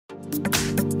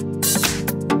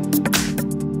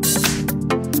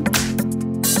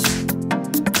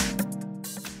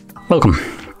Welcome.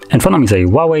 In front of me is a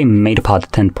HUAWEI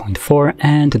MatePad 10.4,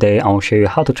 and today I'll show you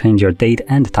how to change your date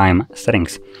and time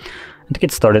settings. And to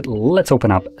get started, let's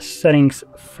open up settings.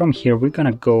 From here we're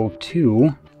gonna go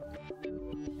to,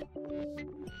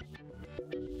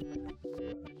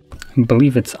 I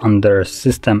believe it's under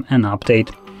System and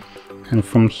Update, and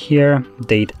from here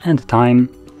date and time.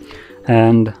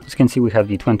 And as you can see, we have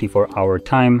the 24-hour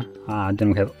time,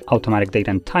 then we have automatic date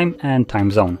and time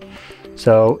zone.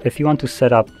 So if you want to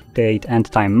set up date and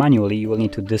time manually, you will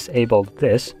need to disable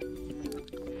this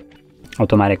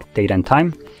automatic date and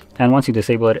time. And once you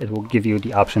disable it, it will give you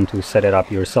the option to set it up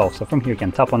yourself. So from here you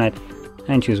can tap on it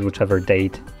and choose whichever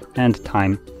date and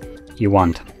time you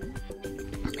want.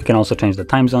 You can also change the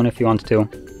time zone if you want to.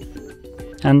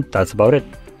 And that's about it.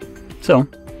 So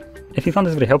if you found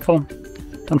this video helpful,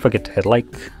 don't forget to hit like,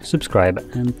 subscribe,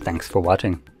 and thanks for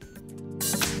watching.